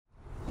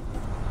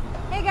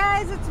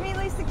guys, it's me,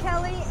 Lisa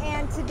Kelly,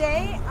 and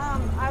today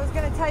I was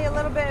going to tell you a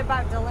little bit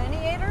about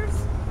delineators.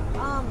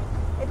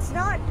 It's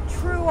not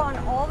true on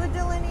all the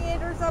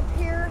delineators up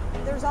here.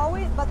 There's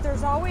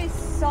always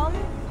some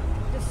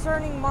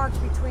discerning mark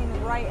between the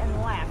right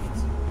and left,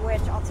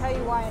 which I'll tell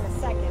you why in a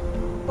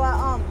second. But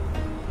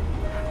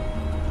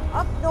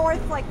up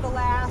north, like the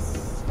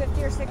last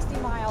 50 or 60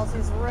 miles,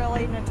 is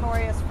really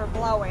notorious for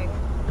blowing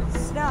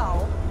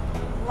snow,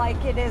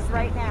 like it is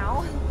right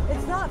now.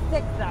 It's not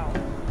thick though.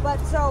 But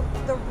so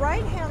the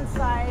right-hand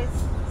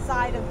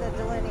side of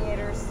the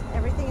delineators,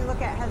 everything you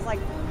look at has like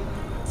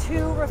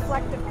two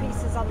reflective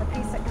pieces on the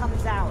piece that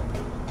comes out.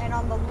 And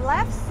on the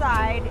left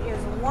side is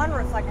one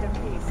reflective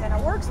piece. And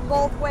it works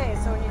both ways.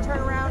 So when you turn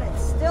around,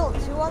 it's still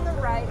two on the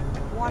right,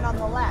 one on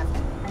the left.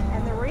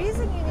 And the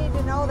reason you need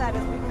to know that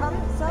is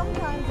because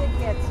sometimes it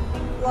gets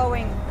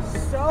blowing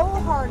so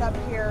hard up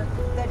here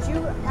that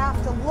you have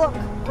to look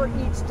for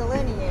each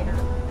delineator.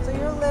 So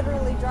you're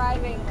literally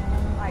driving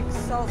like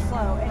so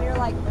slow, and you're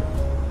like,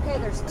 okay,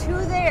 there's two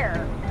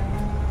there,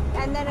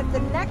 and then if the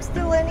next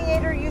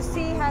delineator you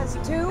see has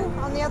two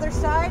on the other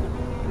side,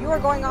 you are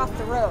going off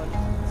the road.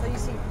 So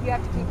you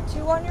have to keep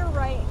two on your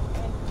right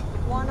and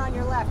one on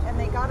your left, and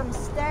they got them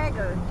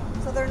staggered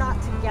so they're not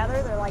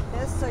together, they're like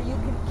this, so you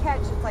can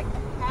catch, it's like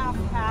half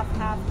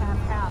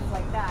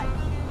like that.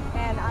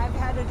 And I've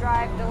had to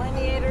drive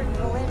delineator to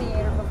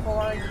delineator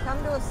before. You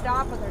come to a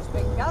stop and there's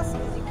big gusts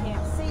because you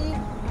can't see.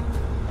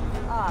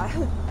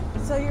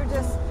 So you're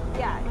just,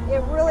 yeah,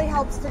 it really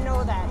helps to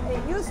know that.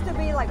 It used to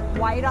be like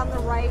white on the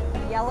right,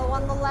 yellow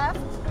on the left,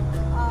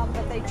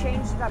 but they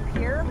changed it up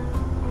here.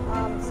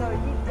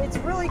 It's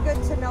really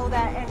good to know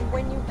that. And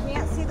when you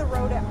can't see the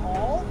road at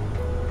all,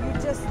 you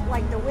just,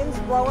 like the wind's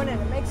blowing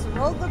and it makes the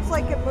road looks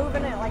like it's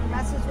moving and it like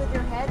messes with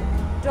your head.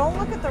 Don't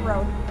look at the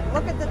road,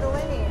 look at the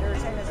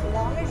delineators, and as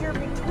long as you're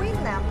between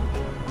them,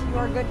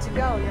 you're good to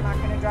go. You're not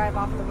going to drive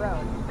off the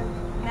road.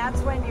 And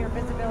that's when your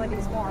visibility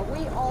is more.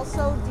 We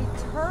also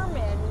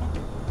determine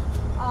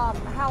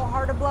how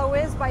hard a blow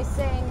is by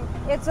saying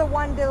it's a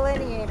one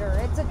delineator,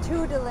 it's a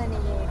two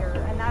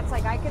delineator, and that's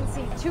like I can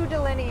see two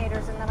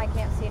delineators and then I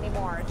can't see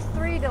anymore. It's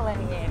three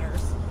delineators.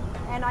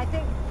 And I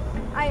think,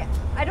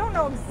 I don't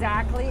know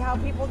exactly how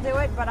people do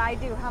it, but I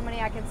do how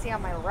many I can see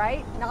on my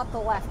right, not the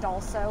left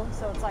also.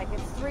 So it's like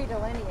it's three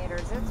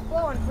delineators. It's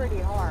blowing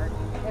pretty hard.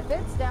 If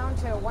it's down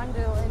to one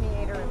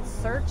delineator and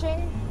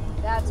searching,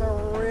 that's a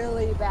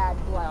really bad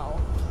blow.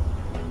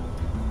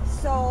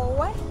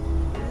 So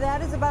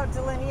that is about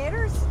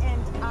delineators,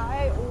 and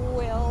I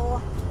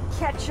will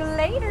catch you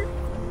later.